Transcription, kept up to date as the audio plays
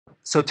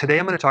So today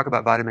I'm going to talk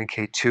about vitamin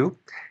K2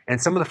 and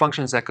some of the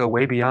functions that go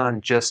way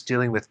beyond just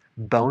dealing with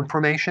bone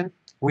formation.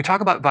 When we talk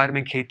about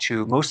vitamin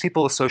K2, most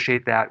people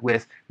associate that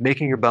with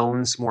making your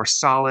bones more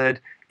solid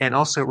and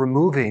also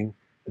removing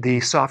the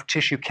soft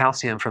tissue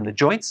calcium from the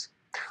joints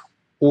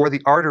or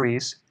the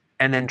arteries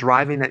and then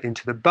driving that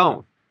into the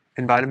bone.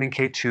 And vitamin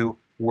K2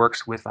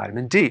 works with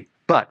vitamin D.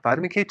 But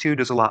vitamin K2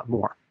 does a lot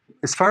more.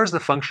 As far as the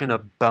function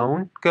of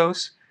bone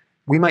goes,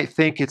 we might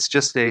think it's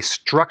just a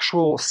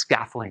structural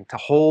scaffolding to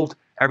hold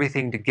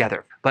everything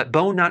together. But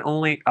bone not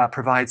only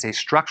provides a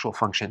structural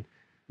function,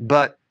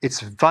 but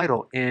it's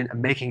vital in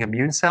making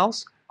immune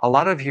cells. A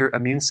lot of your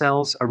immune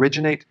cells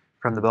originate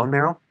from the bone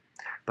marrow,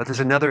 but there's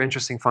another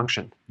interesting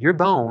function. Your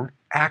bone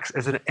acts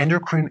as an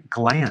endocrine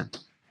gland.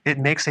 It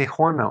makes a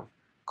hormone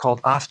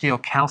called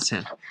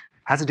osteocalcin. It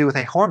has to do with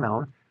a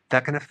hormone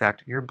that can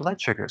affect your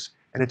blood sugars.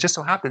 And it just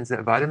so happens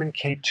that vitamin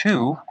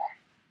K2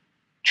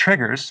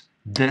 triggers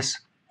this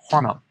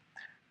hormone.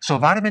 So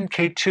vitamin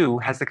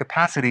K2 has the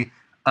capacity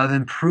of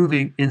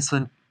improving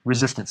insulin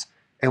resistance.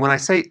 And when I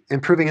say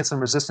improving insulin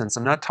resistance,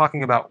 I'm not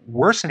talking about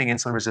worsening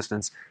insulin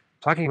resistance,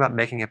 I'm talking about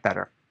making it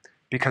better.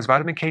 Because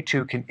vitamin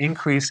K2 can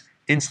increase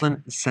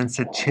insulin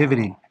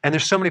sensitivity. And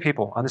there's so many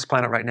people on this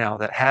planet right now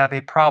that have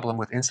a problem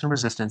with insulin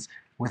resistance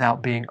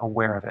without being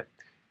aware of it.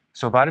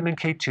 So vitamin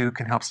K2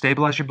 can help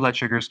stabilize your blood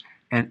sugars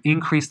and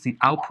increase the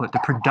output, the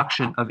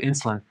production of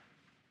insulin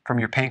from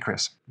your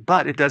pancreas.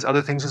 But it does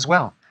other things as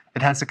well.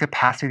 It has the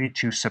capacity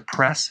to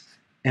suppress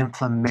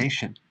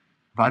inflammation.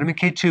 Vitamin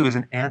K2 is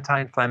an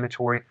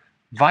anti-inflammatory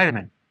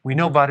vitamin. We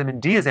know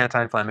vitamin D is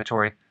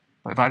anti-inflammatory,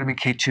 but vitamin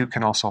K2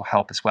 can also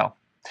help as well.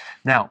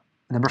 Now,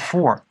 number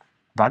 4,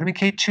 vitamin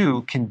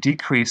K2 can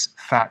decrease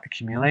fat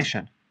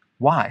accumulation.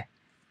 Why?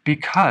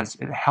 Because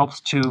it helps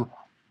to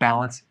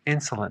balance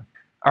insulin.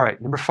 All right,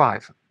 number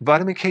 5,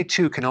 vitamin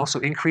K2 can also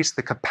increase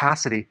the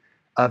capacity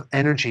of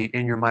energy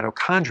in your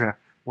mitochondria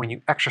when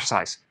you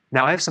exercise.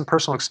 Now, I have some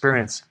personal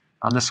experience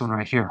on this one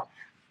right here.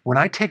 When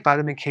I take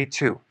vitamin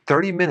K2,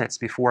 30 minutes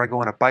before I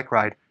go on a bike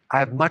ride, I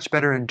have much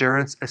better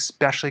endurance,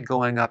 especially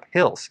going up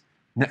hills.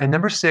 And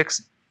number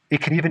 6, it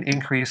can even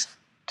increase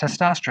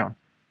testosterone.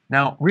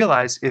 Now,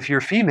 realize if you're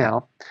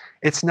female,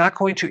 it's not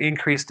going to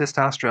increase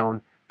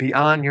testosterone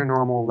beyond your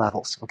normal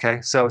levels,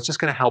 okay? So it's just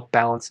going to help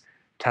balance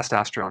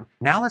testosterone.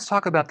 Now let's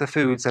talk about the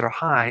foods that are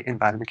high in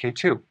vitamin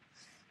K2.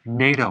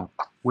 Natto,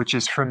 which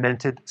is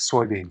fermented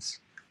soybeans.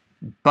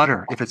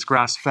 Butter, if it's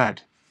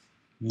grass-fed.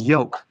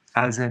 Yolk,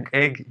 as in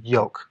egg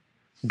yolk.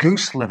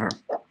 Goose liver.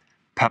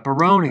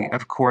 Pepperoni,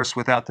 of course,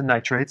 without the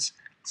nitrates.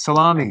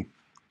 Salami,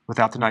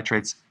 without the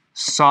nitrates.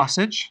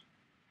 Sausage,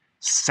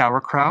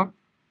 sauerkraut,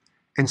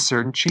 and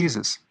certain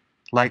cheeses,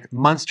 like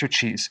Munster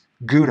cheese,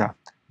 Gouda,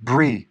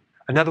 Brie.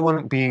 Another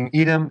one being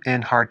Edam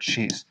and hard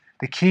cheese.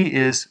 The key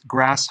is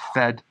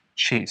grass-fed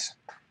cheese.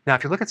 Now,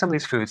 if you look at some of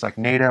these foods like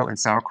natto and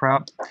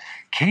sauerkraut,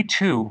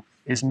 K2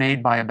 is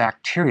made by a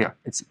bacteria.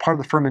 It's part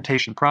of the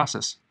fermentation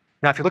process.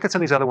 Now, if you look at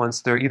some of these other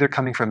ones, they're either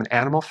coming from an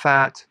animal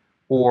fat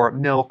or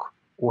milk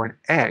or an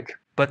egg.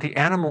 But the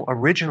animal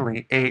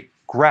originally ate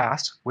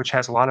grass, which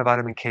has a lot of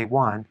vitamin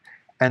K1,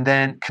 and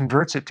then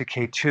converts it to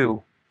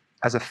K2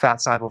 as a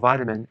fat-soluble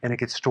vitamin, and it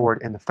gets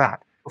stored in the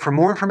fat. For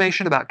more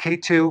information about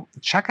K2,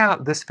 check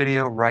out this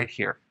video right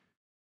here.